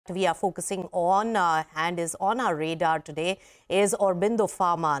we are focusing on and is on our radar today is Aurobindo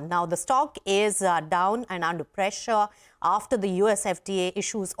Pharma. Now, the stock is down and under pressure after the US FDA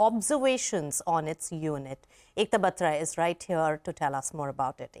issues observations on its unit. Ekta Batra is right here to tell us more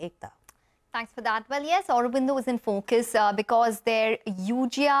about it. Ekta. Thanks for that. Well, yes, Aurobindo was in focus because their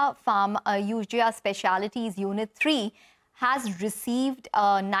Eugia Pharma, Eugia Specialties Unit 3 has received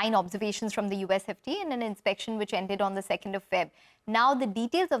 9 observations from the US FDA in an inspection which ended on the 2nd of Feb. Now, the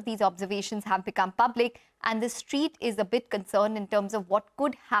details of these observations have become public, and the street is a bit concerned in terms of what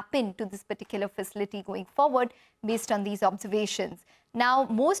could happen to this particular facility going forward based on these observations. Now,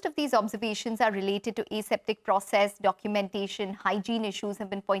 most of these observations are related to aseptic process, documentation, hygiene issues have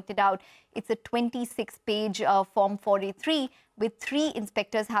been pointed out. It's a 26-page Form 483 with 3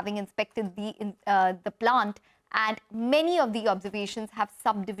 inspectors having inspected the plant. And many of the observations have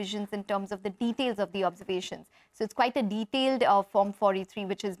subdivisions in terms of the details of the observations. So it's quite a detailed Form 483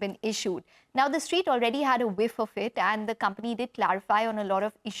 which has been issued. Now, the street already had a whiff of it, and the company did clarify on a lot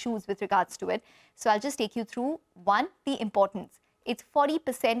of issues with regards to it. So I'll just take you through. One, the importance. It's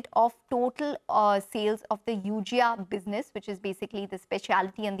 40% of total sales of the Eugia business, which is basically the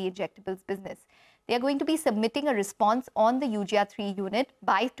specialty and the injectables business. They are going to be submitting a response on the Eugia 3 unit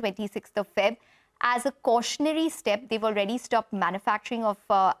by 26th of Feb. As a cautionary step, they've already stopped manufacturing of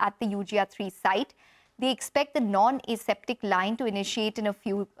at the Eugia 3 site. They expect the non-aseptic line to initiate in a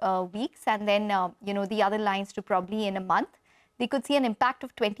few weeks, and then the other lines to probably in a month. They could see an impact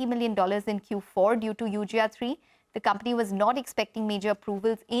of $20 million in Q4 due to Eugia 3. The company was not expecting major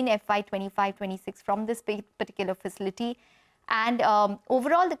approvals in FY 25-26 from this particular facility. And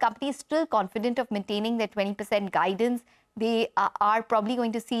overall, the company is still confident of maintaining their 20% guidance. They are probably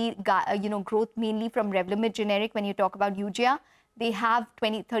going to see growth mainly from Revlimid generic. When you talk about Eugia, they have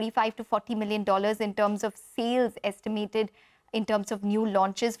 $35 to $40 million in terms of sales estimated in terms of new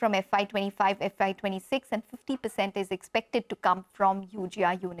launches from FY 25, FY 26, and 50% is expected to come from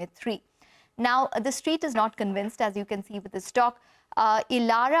Eugia Unit 3. Now, the street is not convinced, as you can see with the stock.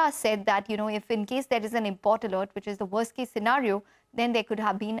 Elara said that, if in case there is an import alert, which is the worst case scenario, then there could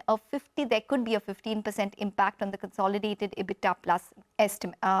have been a 15% impact on the consolidated EBITDA plus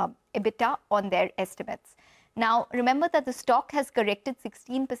EBITDA on their estimates. Now, remember that the stock has corrected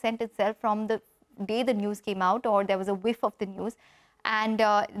 16% itself from the day the news came out, or there was a whiff of the news. And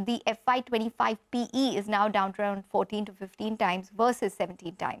the FY 25 PE is now down to around 14 to 15 times versus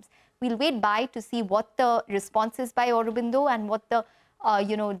 17 times. We'll wait by to see what the response is by Aurobindo and what the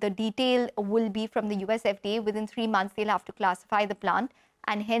the detail will be from the US FDA. Within 3 months, they'll have to classify the plant,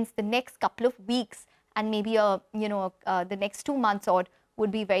 and hence the next couple of weeks and maybe the next 2 months odd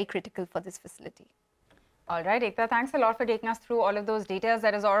would be very critical for this facility. All right, Ekta, thanks a lot for taking us through all of those details.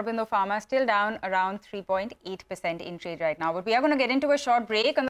 That is Aurobindo Pharma still down around 3.8% in trade right now. But we are going to get into a short break.